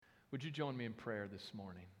Would you join me in prayer this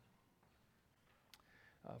morning?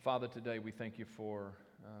 Father, today we thank you for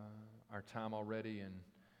our time already and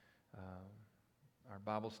our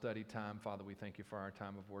Bible study time. Father, we thank you for our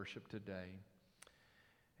time of worship today.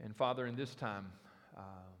 And Father, in this time,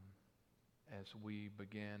 as we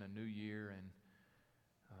begin a new year and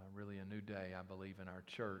really a new day, I believe, in our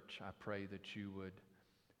church, I pray that you would,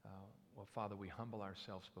 Father, we humble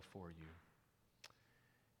ourselves before you.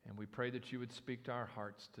 And we pray that you would speak to our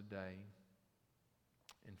hearts today.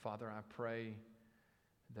 And Father, I pray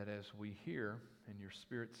that as we hear and your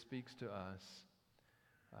Spirit speaks to us,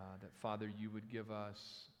 that Father, you would give us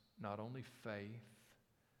not only faith,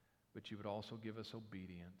 but you would also give us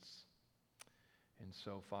obedience. And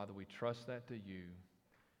so, Father, we trust that to you,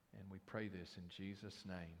 and we pray this in Jesus'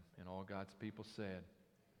 name. And all God's people said,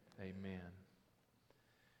 amen.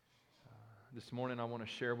 This morning I want to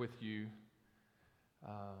share with you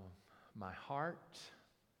my heart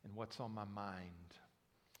and what's on my mind.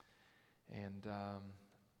 And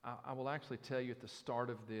I will actually tell you at the start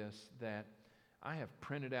of this that I have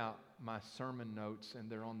printed out my sermon notes, and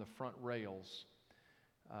they're on the front rails.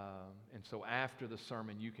 And so after the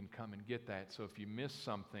sermon, you can come and get that. So if you miss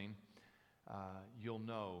something, you'll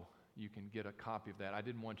know. You can get a copy of that. I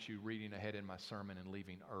didn't want you reading ahead in my sermon and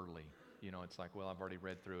leaving early. You know, it's like, well, I've already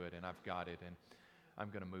read through it, and I've got it, and I'm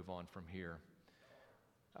going to move on from here.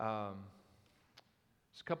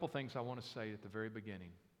 There's a couple things I want to say at the very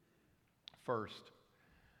beginning. First,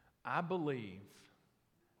 I believe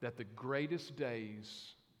that the greatest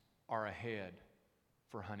days are ahead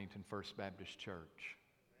for Huntington First Baptist Church.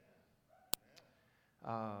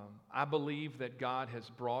 I believe that God has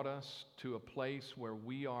brought us to a place where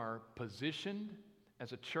we are positioned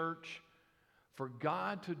as a church for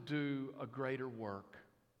God to do a greater work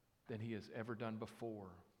than He has ever done before.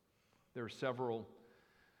 There are several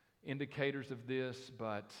indicators of this,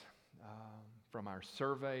 but from our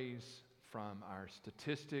surveys, from our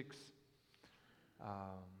statistics,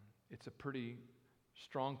 it's a pretty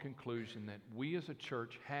strong conclusion that we as a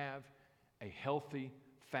church have a healthy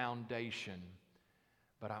foundation.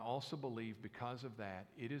 But I also believe because of that,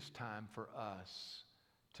 it is time for us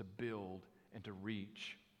to build and to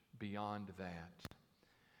reach beyond that.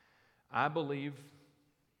 I believe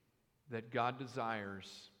that God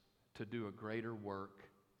desires to do a greater work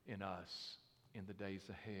in us in the days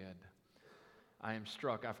ahead. I am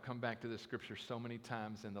struck. I've come back to this scripture so many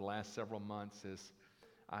times in the last several months as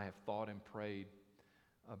I have thought and prayed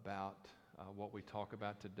about what we talk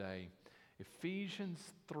about today.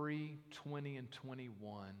 Ephesians 3:20 and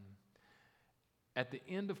 21. At the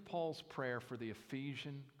end of Paul's prayer for the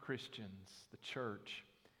Ephesian Christians, the church,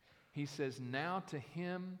 he says, "Now to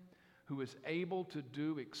him who is able to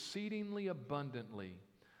do exceedingly abundantly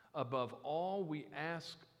above all we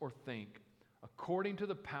ask or think, according to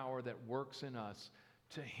the power that works in us,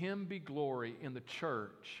 to him be glory in the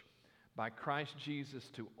church by Christ Jesus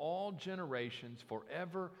to all generations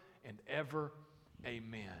forever and ever.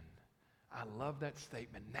 Amen." I love that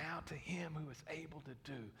statement. Now to him who is able to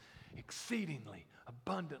do exceedingly,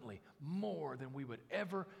 abundantly, more than we would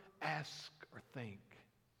ever ask or think.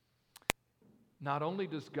 Not only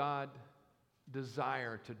does God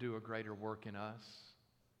desire to do a greater work in us,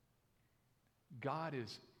 God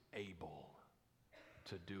is able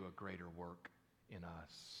to do a greater work in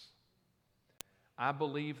us. I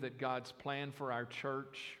believe that God's plan for our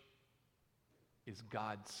church is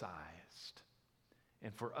God-sized.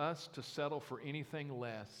 And for us to settle for anything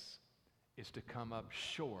less is to come up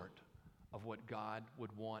short of what God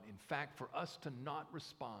would want. In fact, for us to not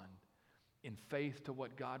respond in faith to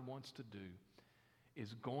what God wants to do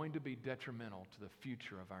is going to be detrimental to the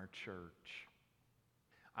future of our church.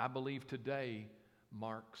 I believe today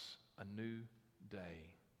marks a new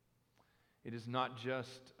day. It is not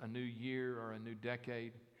just a new year or a new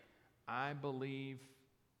decade. I believe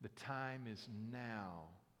the time is now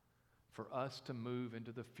for us to move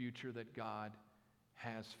into the future that God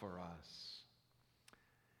has for us.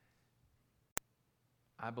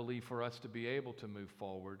 I believe for us to be able to move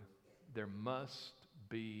forward, there must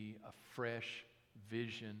be a fresh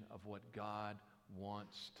vision of what God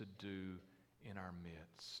wants to do in our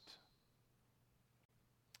midst.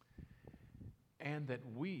 And that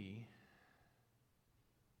we,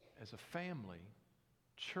 as a family,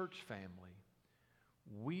 church family,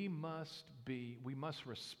 we must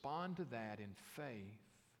respond to that in faith,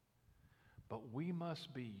 but we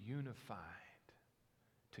must be unified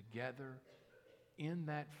together in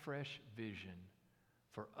that fresh vision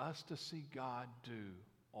for us to see God do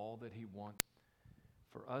all that He wants.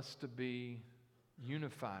 For us to be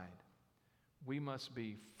unified, we must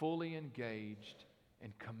be fully engaged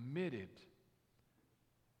and committed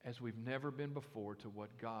as we've never been before to what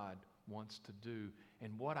God wants to do.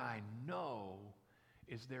 And what I know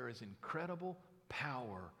is there is incredible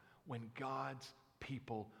power when God's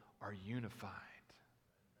people are unified.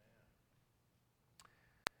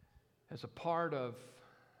 As a part of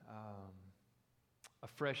a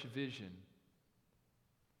fresh vision,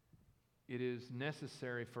 it is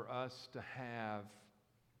necessary for us to have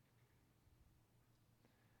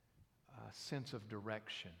a sense of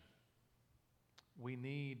direction. We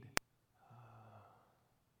need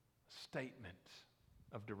a statement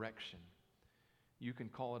of direction. You can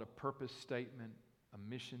call it a purpose statement, a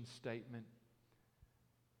mission statement.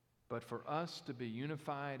 But for us to be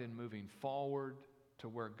unified and moving forward to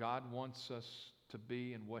where God wants us to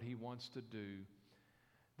be and what He wants to do,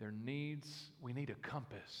 we need a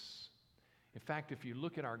compass. In fact, if you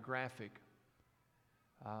look at our graphic,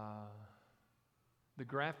 the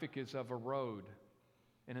graphic is of a road.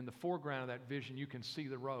 And in the foreground of that vision, you can see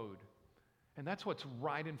the road. And that's what's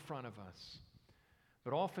right in front of us.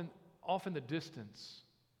 But off in the distance,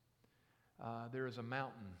 there is a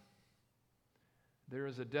mountain. There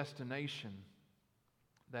is a destination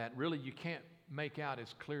that really you can't make out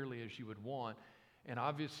as clearly as you would want. And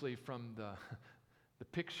obviously from the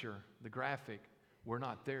picture, the graphic, we're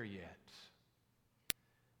not there yet.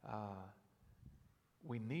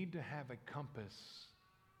 We need to have a compass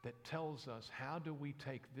that tells us how do we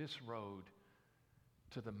take this road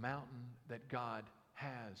to the mountain that God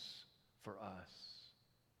has for us.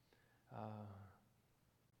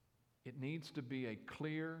 It needs to be a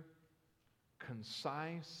clear,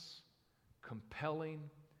 concise, compelling,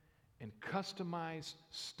 and customized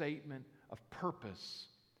statement of purpose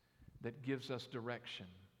that gives us direction.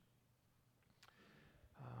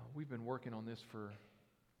 We've been working on this for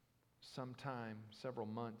some time, several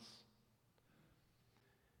months.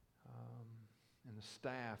 And the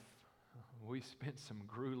staff, we spent some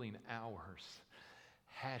grueling hours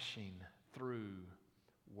hashing through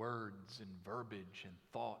words and verbiage and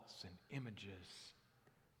thoughts and images.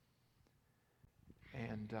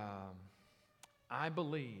 And I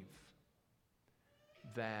believe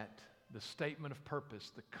that the statement of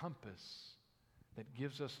purpose, the compass that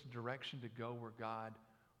gives us the direction to go where God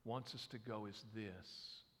wants us to go is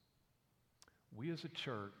this. We as a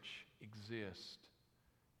church exist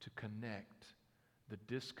to connect the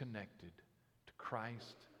disconnected to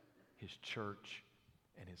Christ, His church,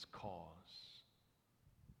 and His cause.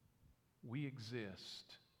 We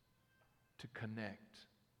exist to connect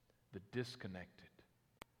the disconnected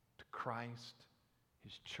to Christ,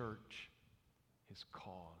 His church, His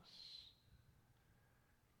cause.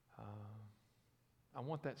 I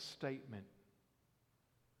want that statement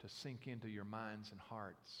to sink into your minds and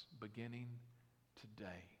hearts beginning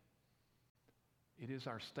today. It is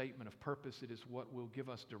our statement of purpose. It is what will give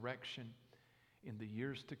us direction in the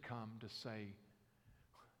years to come to say,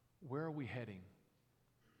 where are we heading?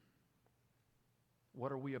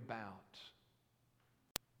 What are we about?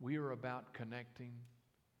 We are about connecting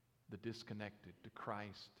the disconnected to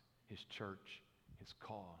Christ, His church, His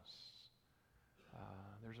cause.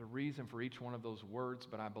 There's a reason for each one of those words,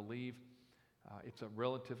 but I believe it's a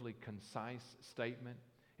relatively concise statement.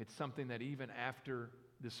 It's something that even after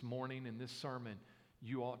this morning in this sermon,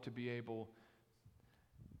 you ought to be able,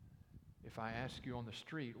 if I ask you on the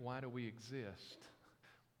street, why do we exist?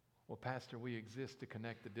 Well, Pastor, we exist to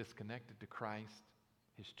connect the disconnected to Christ,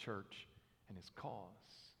 His church, and His cause.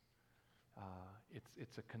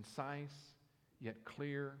 It's a concise yet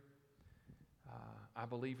clear. I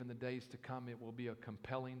believe in the days to come it will be a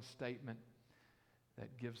compelling statement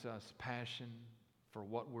that gives us passion for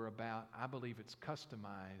what we're about. I believe it's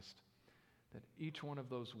customized, that each one of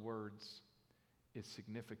those words is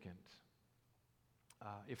significant.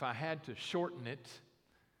 If I had to shorten it,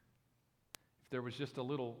 if there was just a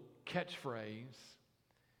little catchphrase,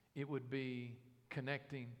 it would be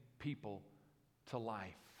connecting people to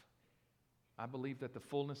life. I believe that the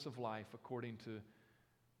fullness of life, according to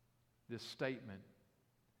this statement,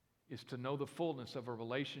 is to know the fullness of a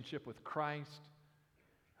relationship with Christ.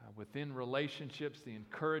 Within relationships, the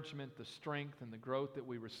encouragement, the strength, and the growth that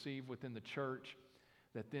we receive within the church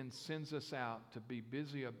that then sends us out to be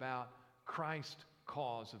busy about Christ's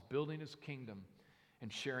cause of building His kingdom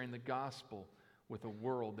and sharing the gospel with a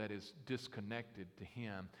world that is disconnected to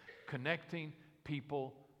Him. Connecting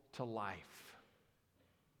people to life.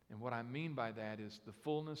 And what I mean by that is the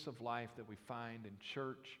fullness of life that we find in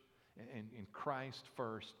church and in Christ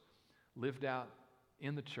first, lived out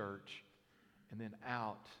in the church, and then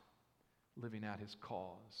out, living out His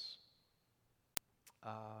cause.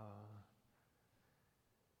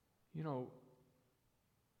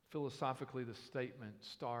 Philosophically, the statement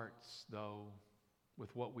starts, though,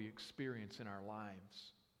 with what we experience in our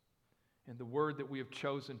lives. And the word that we have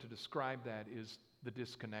chosen to describe that is the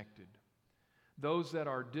disconnected. Those that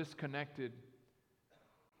are disconnected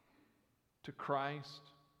to Christ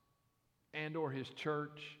and or His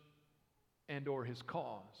church and or His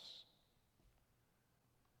cause.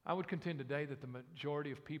 I would contend today that the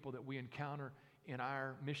majority of people that we encounter in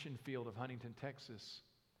our mission field of Huntington, Texas,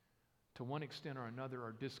 to one extent or another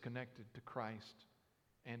are disconnected to Christ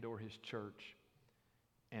and or His church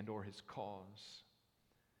and or His cause.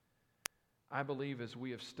 I believe as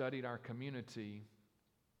we have studied our community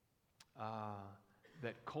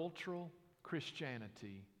that cultural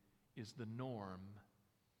Christianity is the norm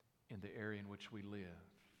in the area in which we live.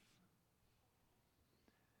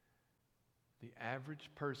 The average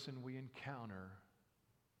person we encounter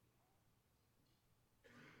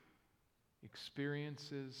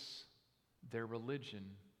experiences their religion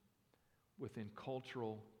within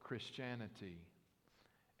cultural Christianity.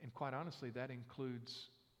 And quite honestly, that includes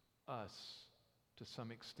us to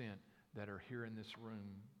some extent that are here in this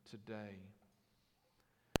room today.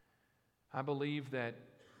 I believe that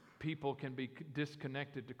people can be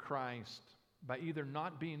disconnected to Christ by either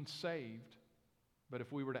not being saved, but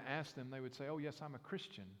if we were to ask them, they would say, oh yes, I'm a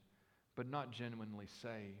Christian, but not genuinely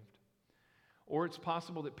saved. Or it's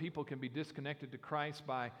possible that people can be disconnected to Christ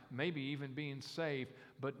by maybe even being saved,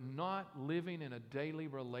 but not living in a daily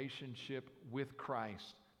relationship with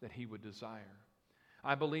Christ that He would desire.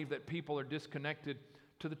 I believe that people are disconnected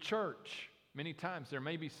to the church. Many times there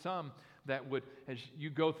may be some that would, as you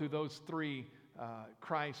go through those three,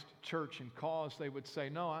 Christ, church, and cause, they would say,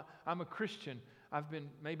 no, I'm a Christian. I've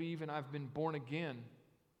been born again.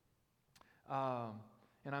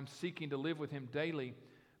 And I'm seeking to live with Him daily,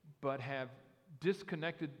 but have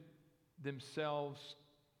disconnected themselves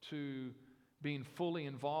to being fully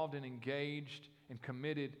involved and engaged and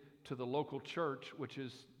committed to the local church, which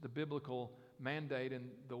is the biblical mandate and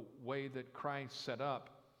the way that Christ set up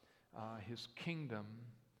His kingdom.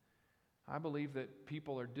 I believe that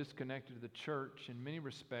people are disconnected to the church in many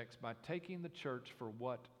respects by taking the church for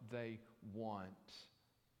what they want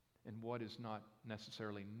and what is not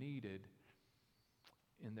necessarily needed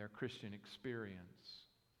in their Christian experience.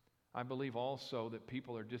 I believe also that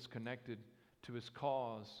people are disconnected to His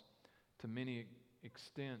cause to many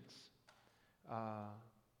extents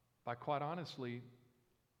by quite honestly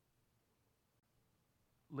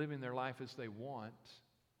living their life as they want,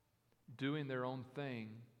 doing their own thing,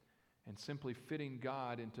 and simply fitting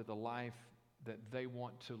God into the life that they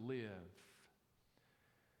want to live.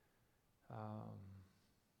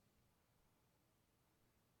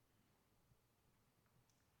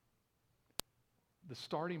 The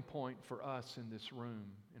starting point for us in this room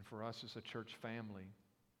and for us as a church family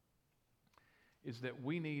is that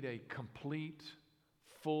we need a complete,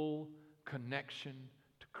 full connection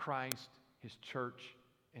to Christ, His church,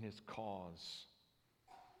 and His cause.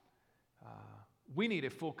 We need a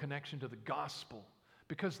full connection to the gospel,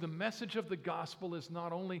 because the message of the gospel is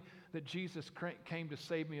not only that Jesus came to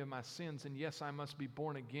save me of my sins, and yes, I must be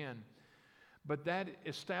born again, but that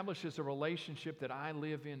establishes a relationship that I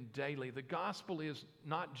live in daily. The gospel is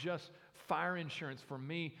not just fire insurance for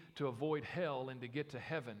me to avoid hell and to get to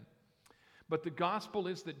heaven, but the gospel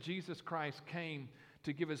is that Jesus Christ came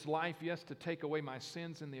to give His life, yes, to take away my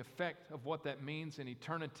sins and the effect of what that means in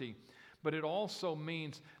eternity. But it also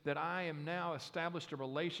means that I am now established a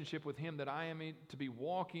relationship with Him that I am to be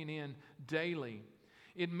walking in daily.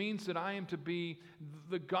 It means that I am to be,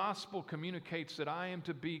 the gospel communicates that I am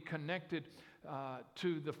to be connected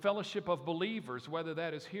to the fellowship of believers, whether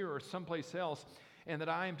that is here or someplace else, and that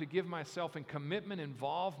I am to give myself in commitment,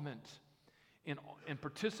 involvement, in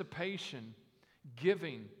participation,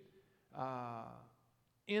 giving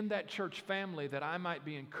in that church family, that I might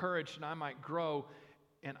be encouraged and I might grow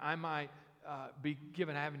and I might be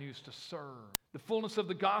given avenues to serve. The fullness of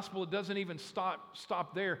the gospel, it doesn't even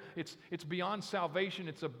stop there. It's beyond salvation.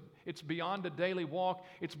 It's beyond a daily walk.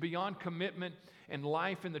 It's beyond commitment and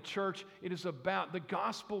life in the church. It is about, the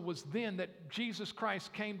gospel was then that Jesus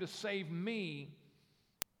Christ came to save me,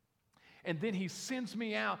 and then He sends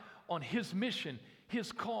me out on His mission,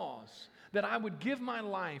 His cause, that I would give my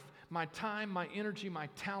life, my time, my energy, my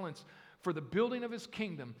talents for the building of His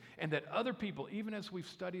kingdom, and that other people, even as we've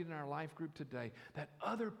studied in our life group today, that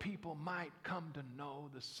other people might come to know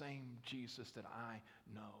the same Jesus that I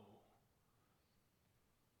know.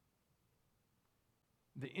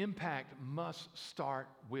 The impact must start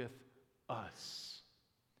with us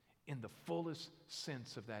in the fullest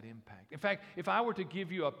sense of that impact. In fact, if I were to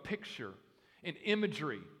give you a picture, an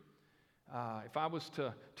imagery, if I was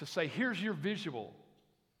to say, here's your visual,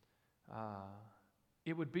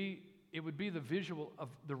 it would be it would be the visual of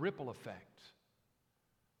the ripple effect.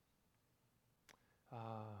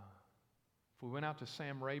 If we went out to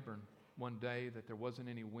Sam Rayburn one day that there wasn't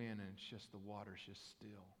any wind and it's just the water's just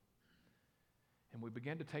still, and we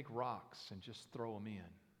began to take rocks and just throw them in.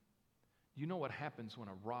 You know what happens when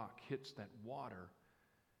a rock hits that water?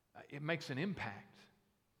 It makes an impact.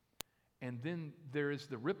 And then there is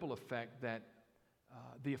the ripple effect that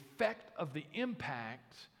the effect of the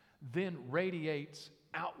impact then radiates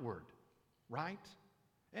outward, right?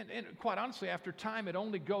 And quite honestly, after time, it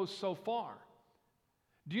only goes so far.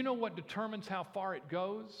 Do you know what determines how far it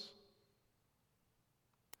goes?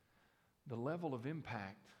 The level of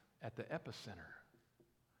impact at the epicenter.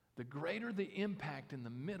 The greater the impact in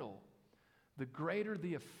the middle, the greater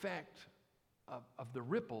the effect of the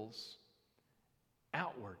ripples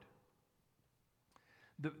outward.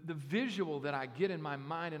 The visual that I get in my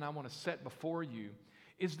mind and I want to set before you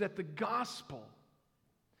is that the gospel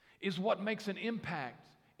is what makes an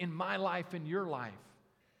impact in my life and your life.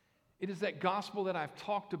 It is that gospel that I've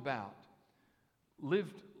talked about,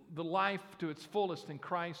 lived the life to its fullest in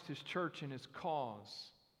Christ, His church, and His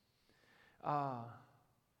cause.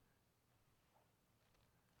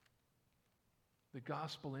 The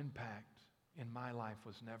gospel impact in my life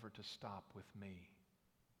was never to stop with me.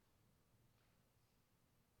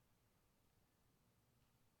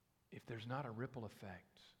 If there's not a ripple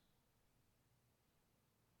effect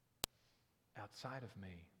outside of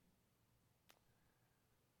me,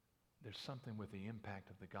 there's something with the impact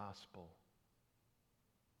of the gospel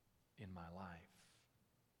in my life.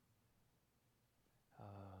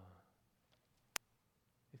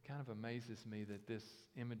 It kind of amazes me that this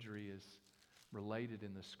imagery is related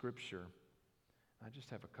in the Scripture. I just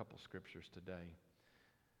have a couple scriptures today.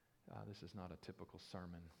 This is not a typical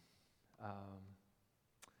sermon.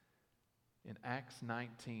 In Acts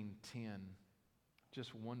 19:10,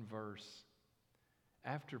 just one verse,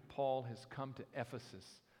 after Paul has come to Ephesus.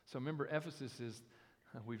 So remember, Ephesus is,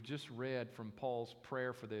 we've just read from Paul's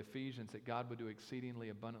prayer for the Ephesians that God would do exceedingly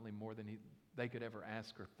abundantly more than they could ever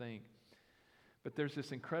ask or think. But there's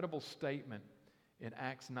this incredible statement in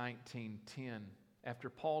Acts 19:10. After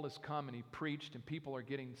Paul has come and he preached and people are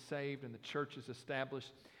getting saved and the church is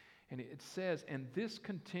established. And it says, and this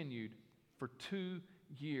continued for 2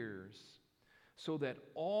 years, so that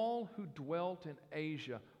all who dwelt in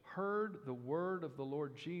Asia heard the word of the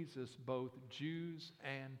Lord Jesus, both Jews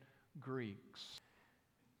and Greeks.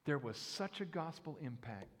 There was such a gospel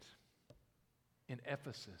impact in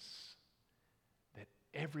Ephesus that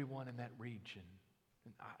everyone in that region,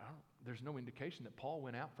 and there's no indication that Paul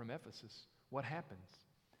went out from Ephesus. What happens?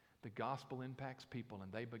 The gospel impacts people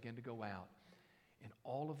and they begin to go out. And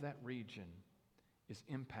all of that region is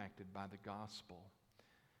impacted by the gospel.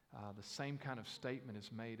 The same kind of statement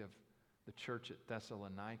is made of the church at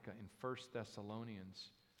Thessalonica in 1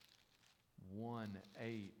 Thessalonians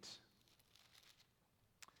 1:8.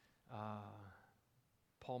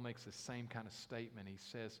 Paul makes the same kind of statement. He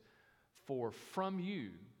says, for from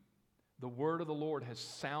you the word of the Lord has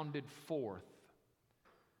sounded forth,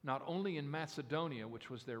 not only in Macedonia, which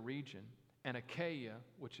was their region, and Achaia,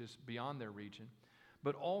 which is beyond their region,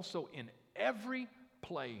 but also in every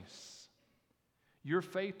place. Your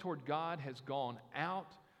faith toward God has gone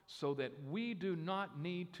out so that we do not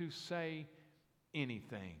need to say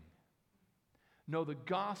anything. No, the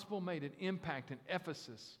gospel made an impact in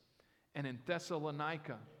Ephesus and in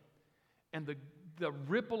Thessalonica. And the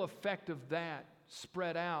ripple effect of that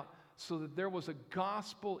spread out so that there was a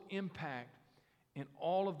gospel impact in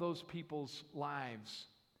all of those people's lives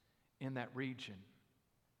in that region.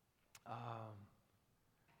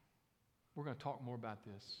 We're going to talk more about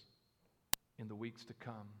this in the weeks to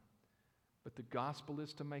come. But the gospel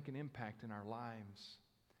is to make an impact in our lives.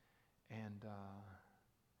 And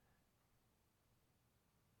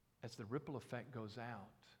as the ripple effect goes out,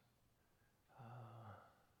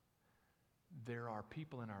 there are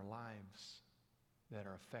people in our lives that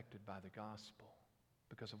are affected by the gospel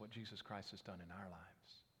because of what Jesus Christ has done in our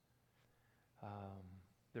lives.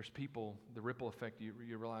 There's people, the ripple effect, you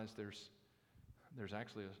realize there's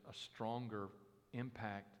actually a stronger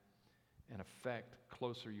impact and effect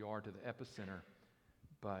closer you are to the epicenter,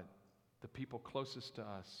 but the people closest to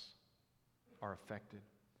us are affected,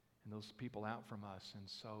 and those people out from us. And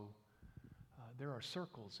so there are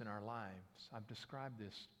circles in our lives. I've described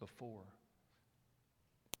this before.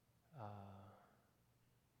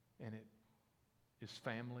 And it is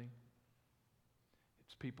family.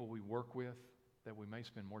 It's people we work with that we may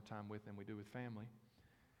spend more time with than we do with family.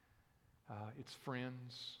 It's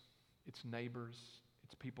friends. It's neighbors.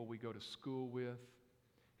 It's people we go to school with.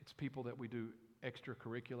 It's people that we do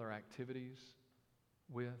extracurricular activities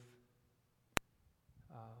with.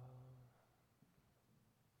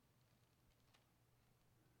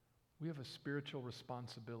 We have a spiritual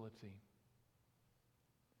responsibility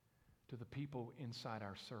to the people inside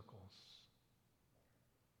our circles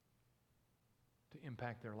to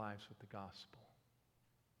impact their lives with the gospel.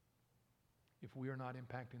 If we are not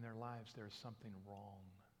impacting their lives, there is something wrong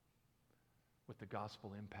with the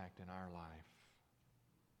gospel impact in our life.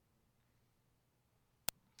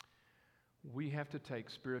 We have to take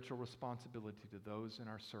spiritual responsibility to those in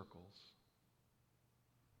our circles.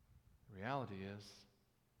 The reality is,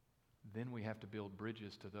 then we have to build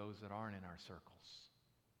bridges to those that aren't in our circles.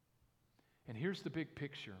 And here's the big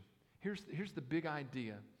picture. Here's the big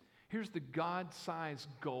idea. Here's the God-sized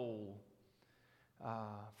goal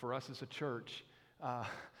for us as a church.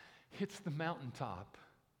 It's the mountaintop.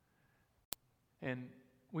 And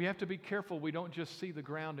we have to be careful we don't just see the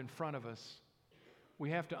ground in front of us. We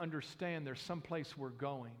have to understand there's some place we're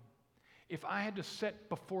going. If I had to set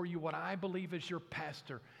before you what I believe as your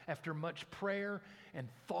pastor, after much prayer and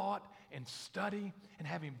thought and study, and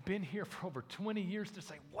having been here for over 20 years, to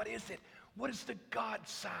say, what is it? What is the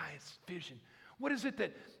God-sized vision? What is it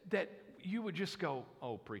that you would just go,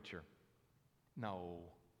 oh, preacher, no,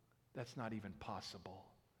 that's not even possible.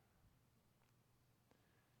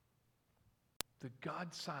 The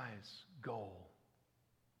God-sized goal,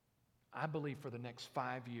 I believe, for the next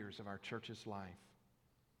 5 years of our church's life,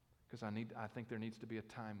 because I think there needs to be a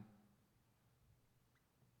time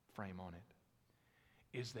frame on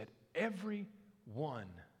it, is that every one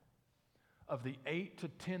of the 8,000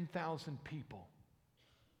 to 10,000 people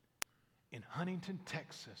in Huntington,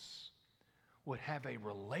 Texas, would have a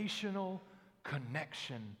relational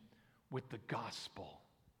connection with the gospel.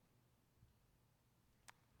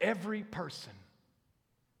 Every person.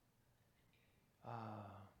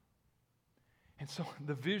 And so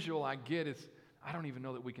the visual I get is, I don't even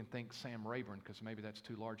know that we can think Sam Rayburn, because maybe that's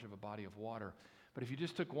too large of a body of water. But if you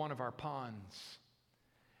just took one of our ponds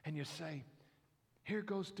and you say, here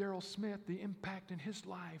goes Daryl Smith, the impact in his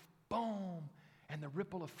life, boom, and the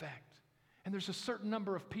ripple effect. And there's a certain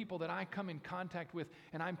number of people that I come in contact with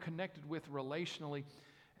and I'm connected with relationally,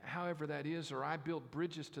 however that is, or I build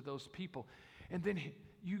bridges to those people. And then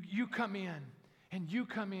you come in,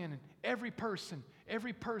 and every person,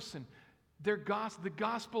 the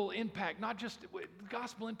gospel impact, the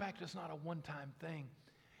gospel impact is not a one-time thing.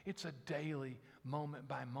 It's a daily,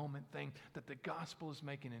 moment-by-moment thing that the gospel is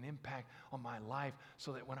making an impact on my life,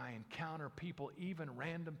 so that when I encounter people, even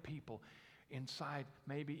random people, inside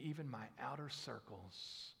maybe even my outer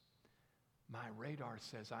circles, my radar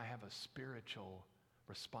says I have a spiritual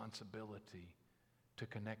responsibility to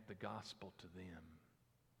connect the gospel to them.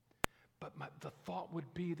 But the thought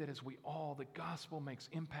would be that as the gospel makes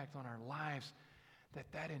impact on our lives,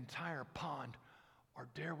 that entire pond, or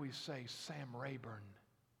dare we say Sam Rayburn,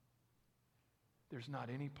 there's not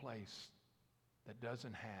any place that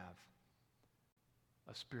doesn't have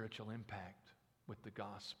a spiritual impact with the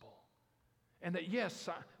gospel. And that, yes,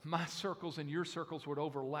 my circles and your circles would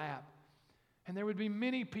overlap. And there would be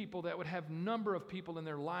many people that would have number of people in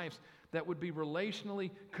their lives that would be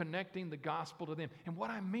relationally connecting the gospel to them. And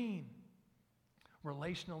what I mean,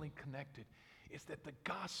 relationally connected, is that the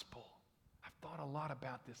gospel, I've thought a lot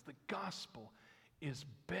about this, the gospel is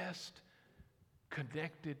best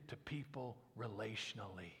connected to people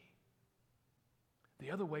relationally.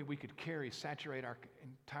 The other way we could saturate our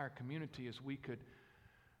entire community is we could,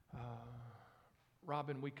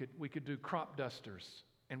 Robin, we could do crop dusters,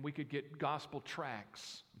 and we could get gospel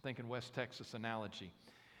tracts. I'm thinking West Texas analogy.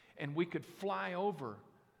 And we could fly over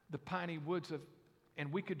the piney woods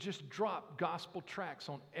and we could just drop gospel tracts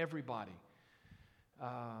on everybody.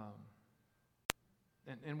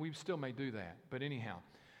 And we still may do that. But anyhow,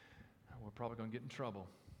 we're probably going to get in trouble.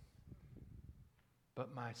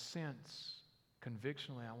 But my sense,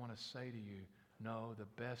 convictionally, I want to say to you, no, the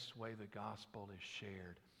best way the gospel is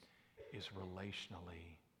shared is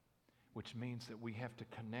relationally, which means that we have to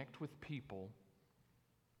connect with people,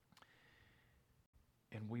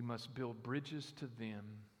 and we must build bridges to them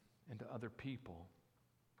and to other people.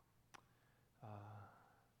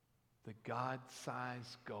 The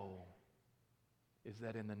God-sized goal is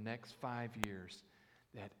that in the next 5 years,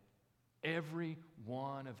 that every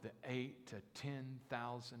one of the 8,000 to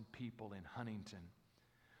 10,000 people in Huntington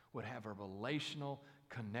would have a relational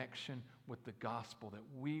connection with the gospel, that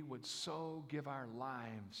we would so give our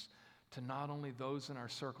lives to not only those in our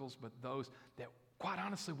circles, but those that, quite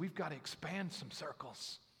honestly, we've got to expand some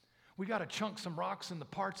circles. We got to chunk some rocks in the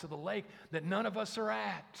parts of the lake that none of us are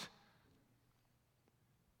at.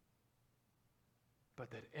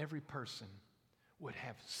 But that every person would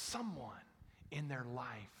have someone in their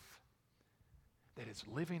life that is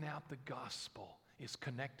living out the gospel, is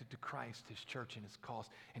connected to Christ, His church, and His cause,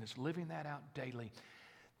 and is living that out daily,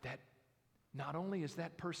 that not only has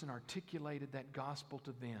that person articulated that gospel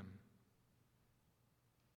to them,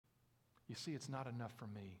 you see, it's not enough for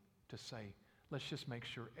me to say, let's just make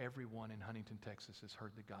sure everyone in Huntington, Texas has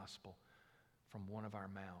heard the gospel from one of our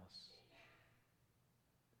mouths.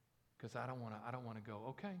 Because I don't want to go,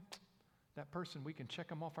 okay, that person, we can check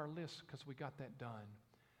them off our list because we got that done.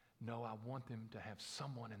 No, I want them to have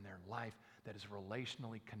someone in their life that is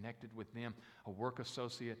relationally connected with them, a work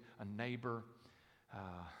associate, a neighbor,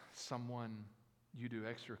 someone you do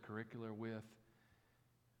extracurricular with,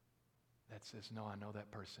 that says, no, I know that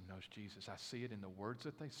person knows Jesus. I see it in the words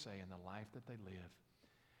that they say and the life that they live.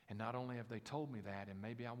 And not only have they told me that, and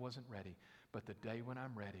maybe I wasn't ready, but the day when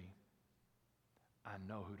I'm ready, I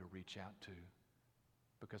know who to reach out to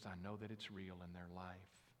because I know that it's real in their life.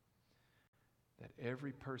 That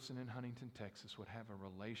every person in Huntington, Texas would have a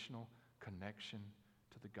relational connection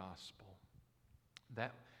to the gospel.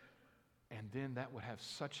 And then that would have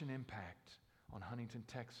such an impact on Huntington,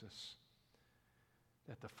 Texas,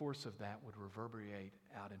 that the force of that would reverberate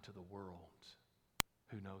out into the world,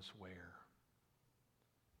 who knows where.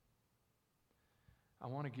 I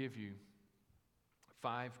want to give you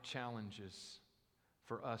 5 challenges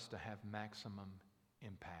for us to have maximum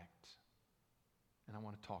impact. And I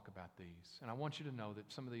want to talk about these. And I want you to know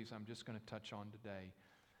that some of these I'm just going to touch on today.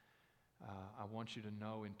 I want you to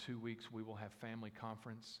know in 2 weeks we will have family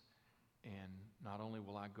conference, and not only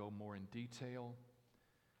will I go more in detail,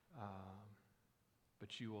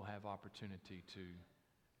 but you will have opportunity to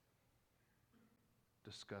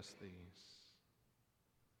discuss these.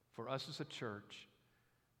 For us as a church,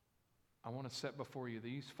 I want to set before you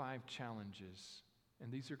these 5 challenges,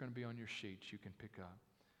 and these are going to be on your sheets you can pick up,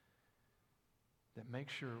 that make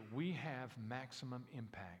sure we have maximum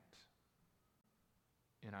impact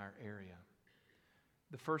in our area.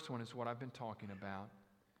 The first one is what I've been talking about,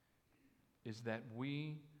 is that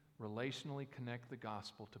we relationally connect the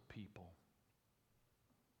gospel to people.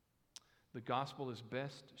 The gospel is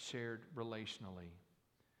best shared relationally.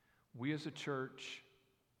 We as a church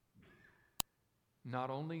not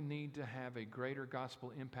only need to have a greater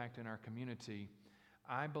gospel impact in our community,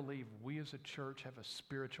 I believe we as a church have a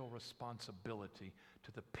spiritual responsibility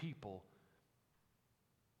to the people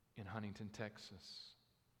in Huntington, Texas.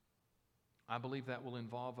 I believe that will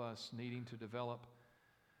involve us needing to develop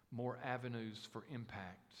more avenues for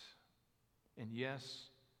impact. And yes,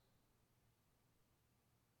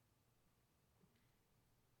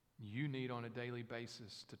 you need on a daily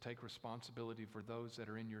basis to take responsibility for those that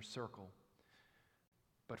are in your circle.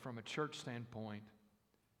 But from a church standpoint,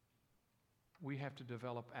 we have to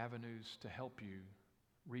develop avenues to help you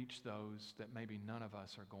reach those that maybe none of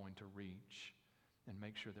us are going to reach, and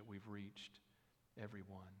make sure that we've reached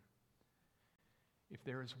everyone. If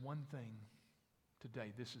there is one thing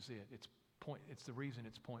today, this is it. It's the reason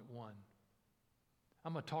it's point 1.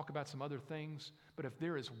 I'm going to talk about some other things, but if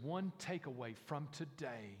there is one takeaway from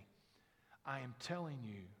today, I am telling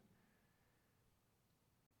you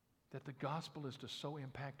that the gospel is to so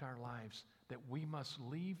impact our lives that we must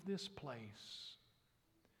leave this place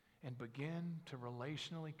and begin to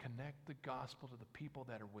relationally connect the gospel to the people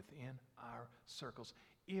that are within our circles.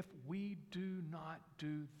 If we do not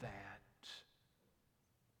do that,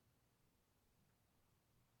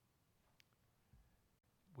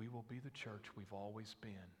 we will be the church we've always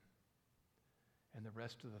been. And the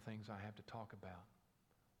rest of the things I have to talk about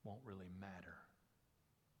won't really matter.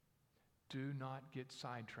 Do not get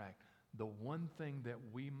sidetracked. The one thing that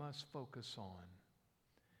we must focus on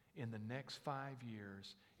in the next 5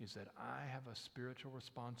 years is that I have a spiritual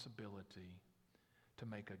responsibility to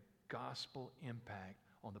make a gospel impact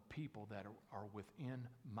on the people that are within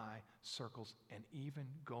my circles, and even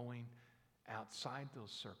going outside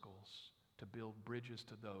those circles to build bridges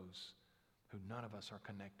to those who none of us are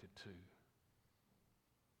connected to.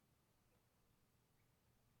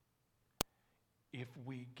 If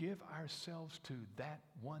we give ourselves to that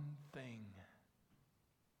one thing,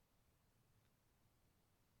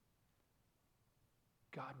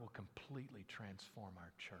 God will completely transform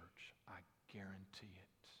our church. I guarantee it.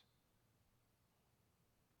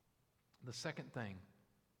 The second thing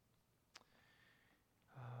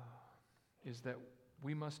is that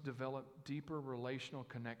we must develop deeper relational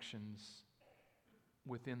connections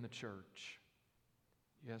within the church.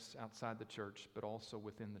 Yes, outside the church, but also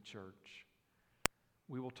within the church.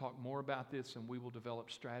 We will talk more about this, and we will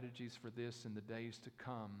develop strategies for this in the days to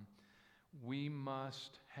come. We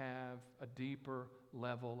must have a deeper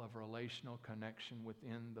level of relational connection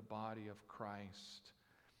within the body of Christ.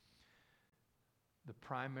 the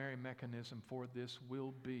primary mechanism for this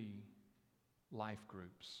will be life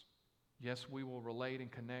groups. Yes, we will relate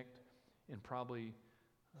and connect in probably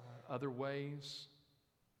other ways,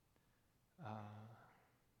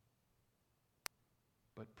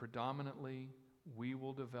 but predominantly we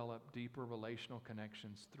will develop deeper relational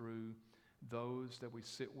connections through those that we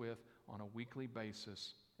sit with on a weekly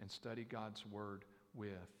basis and study God's Word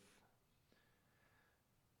with.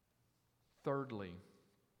 Thirdly,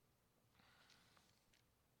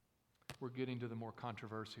 we're getting to the more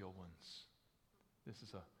controversial ones.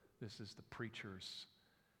 This is the preacher's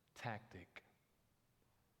tactic.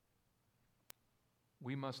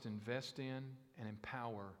 We must invest in and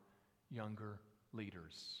empower younger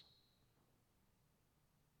leaders.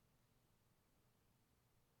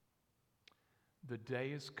 The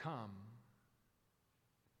day has come,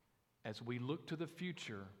 as we look to the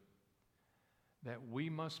future, that we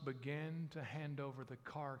must begin to hand over the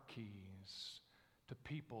car keys to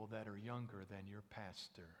people that are younger than your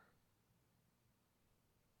pastor.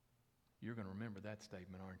 You're going to remember that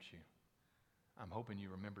statement, aren't you? I'm hoping you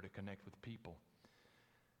remember to connect with people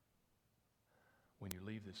when you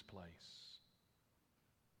leave this place.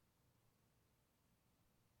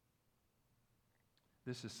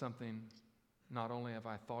 This is something not only have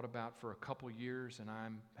I thought about for a couple years, and I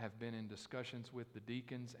have been in discussions with the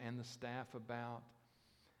deacons and the staff about,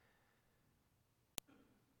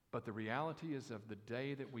 but the reality is of the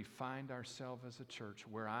day that we find ourselves as a church,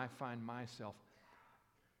 where I find myself,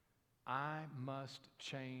 I must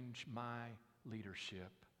change my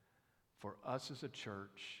leadership for us as a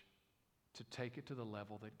church to take it to the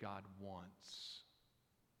level that God wants.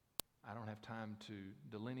 I don't have time to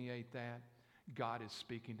delineate that. God is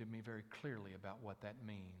speaking to me very clearly about what that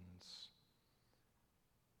means.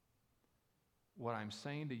 What I'm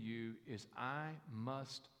saying to you is I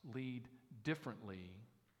must lead differently.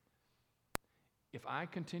 If I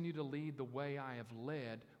continue to lead the way I have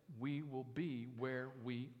led, we will be where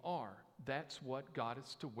we are. That's what got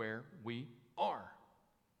us to where we are.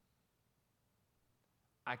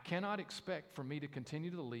 I cannot expect for me to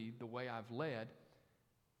continue to lead the way I've led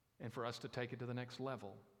and for us to take it to the next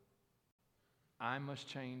level. I must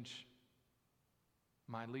change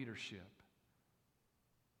my leadership.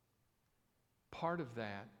 Part of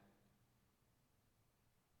that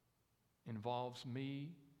involves me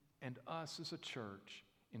and us as a church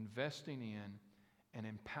investing in and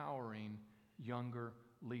empowering younger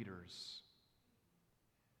leaders.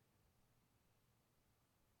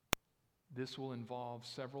 This will involve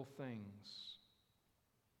several things.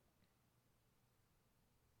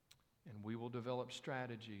 And we will develop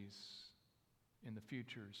strategies in the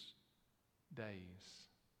future's days.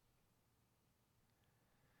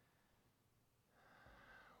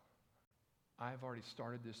 I've already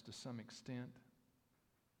started this to some extent,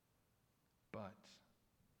 but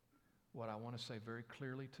what I want to say very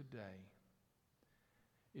clearly today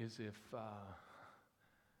is if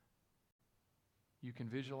you can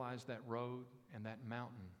visualize that road and that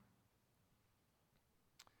mountain,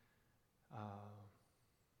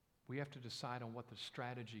 we have to decide on what the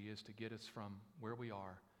strategy is to get us from where we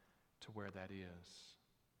are to where that is.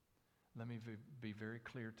 Let me be very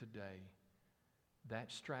clear today.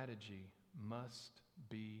 That strategy must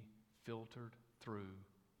be filtered through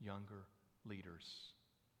younger leaders.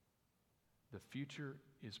 The future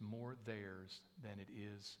is more theirs than it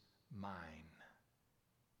is mine.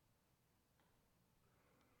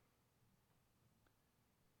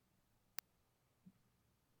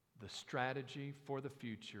 The strategy for the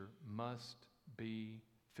future must be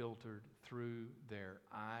filtered through their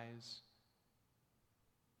eyes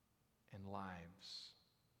and lives.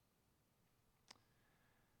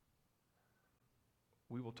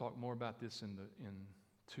 We will talk more about this in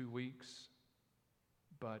 2 weeks,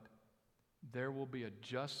 but there will be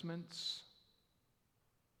adjustments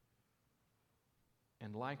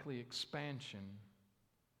and likely expansion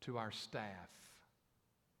to our staff.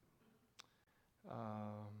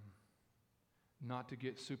 Not to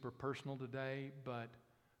get super personal today, but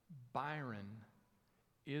Byron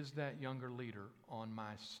is that younger leader on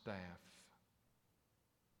my staff.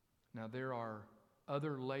 Now, there are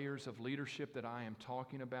other layers of leadership that I am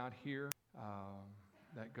talking about here.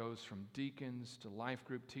 That goes from deacons to life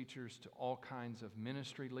group teachers to all kinds of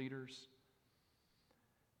ministry leaders.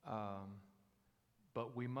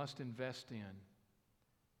 But we must invest in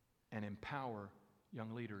and empower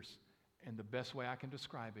young leaders. And the best way I can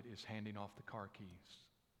describe it is handing off the car keys.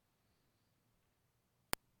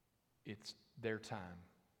 It's their time.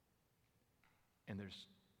 And there's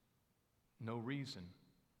no reason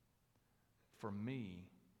for me.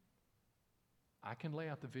 I can lay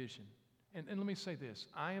out the vision. And let me say this.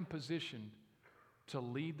 I am positioned to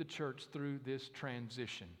lead the church through this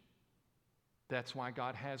transition. That's why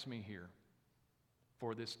God has me here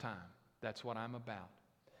for this time. That's what I'm about.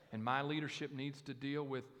 And my leadership needs to deal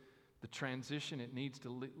with the transition. It needs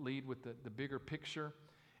to lead with the bigger picture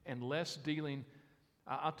and less dealing.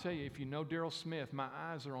 I'll tell you, if you know Daryl Smith, my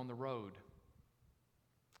eyes are on the road.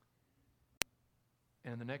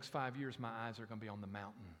 And in the next 5 years, my eyes are going to be on the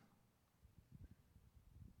mountain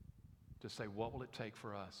to say, what will it take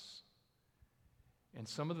for us? And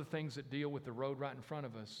some of the things that deal with the road right in front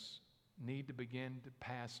of us need to begin to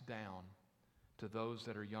pass down to those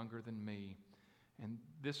that are younger than me. And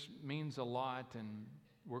this means a lot, and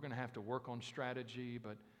we're going to have to work on strategy,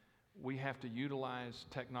 but we have to utilize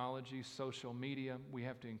technology, social media. We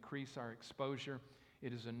have to increase our exposure.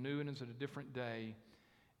 It is a new and it's a different day,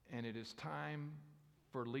 and it is time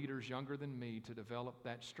for leaders younger than me to develop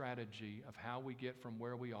that strategy of how we get from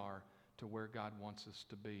where we are to where God wants us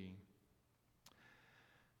to be.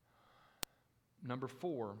 Number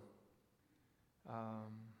 4,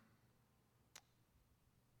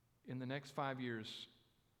 in the next 5 years,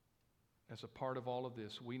 as a part of all of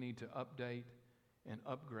this, we need to update and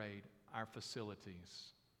upgrade our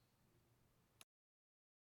facilities.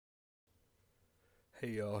 Hey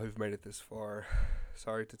y'all who've made it this far.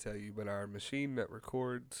 Sorry to tell you, but our machine that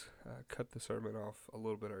records cut the sermon off a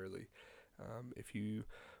little bit early. If you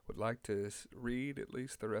would like to read at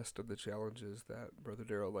least the rest of the challenges that Brother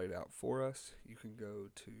Daryl laid out for us, you can go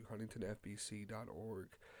to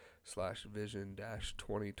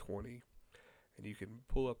huntingtonfbc.org/vision-2020, and you can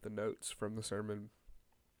pull up the notes from the sermon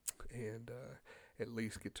and at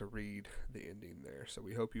least get to read the ending there. So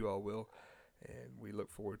we hope you all will, and we look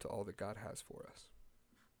forward to all that God has for us.